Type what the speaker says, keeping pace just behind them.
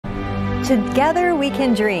Together we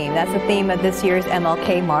can dream. That's the theme of this year's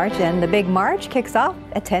MLK March, and the big march kicks off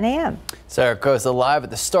at 10 a.m. Sarah Costa live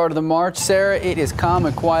at the start of the march. Sarah, it is calm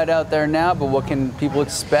and quiet out there now, but what can people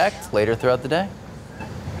expect later throughout the day?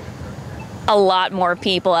 A lot more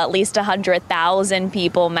people, at least 100,000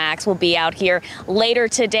 people max, will be out here later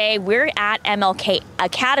today. We're at MLK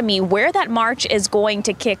Academy, where that march is going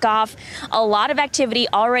to kick off. A lot of activity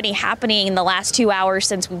already happening in the last 2 hours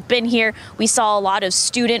since we've been here. We saw a lot of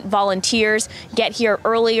student volunteers get here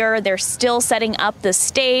earlier. They're still setting up the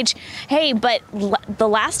stage. Hey, but the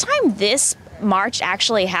last time this march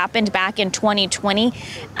actually happened back in 2020,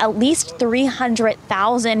 at least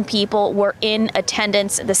 300,000 people were in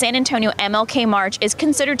attendance. The San Antonio MLK March is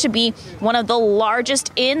considered to be one of the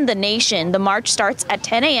largest in the nation. The march starts at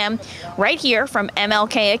 10 a.m. right here from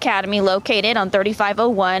MLK Academy, located on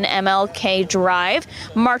 3501 MLK Drive.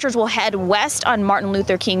 Marchers will head west on Martin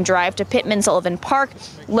Luther King Drive to Pittman Sullivan Park,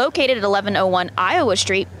 located at 1101 Iowa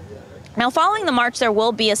Street. Now, following the march, there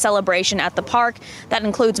will be a celebration at the park that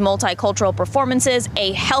includes multicultural performances,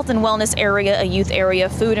 a health and wellness area, a youth area,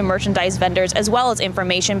 food and merchandise vendors, as well as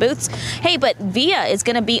information booths. Hey, but VIA is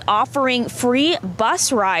going to be offering free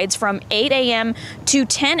bus rides from 8 a.m. to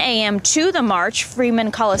 10 a.m. to the march.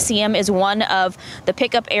 Freeman Coliseum is one of the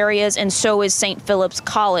pickup areas, and so is St. Philip's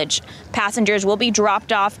College. Passengers will be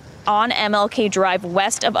dropped off on MLK Drive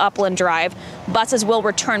west of Upland Drive. Buses will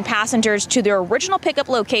return passengers to their original pickup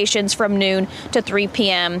locations from noon to 3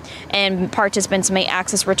 p.m. and participants may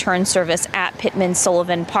access return service at Pittman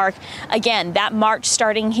Sullivan Park. Again, that march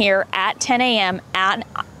starting here at 10 a.m. at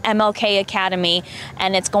MLK Academy,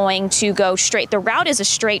 and it's going to go straight. The route is a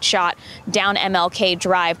straight shot down MLK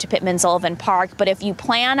Drive to Pittman Sullivan Park, but if you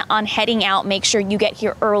plan on heading out, make sure you get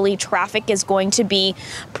here early. Traffic is going to be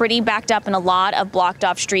pretty backed up in a lot of blocked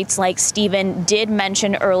off streets like Stephen did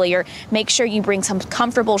mention earlier. Make sure you bring some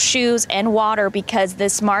comfortable shoes and water because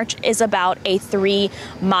this march is about a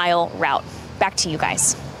 3-mile route. Back to you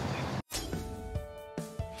guys.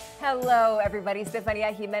 Hello, everybody.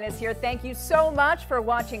 Stefania Jimenez here. Thank you so much for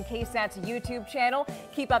watching KSAT's YouTube channel.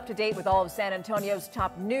 Keep up to date with all of San Antonio's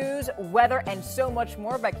top news, weather, and so much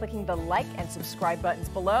more by clicking the like and subscribe buttons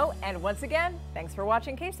below. And once again, thanks for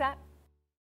watching KSAT.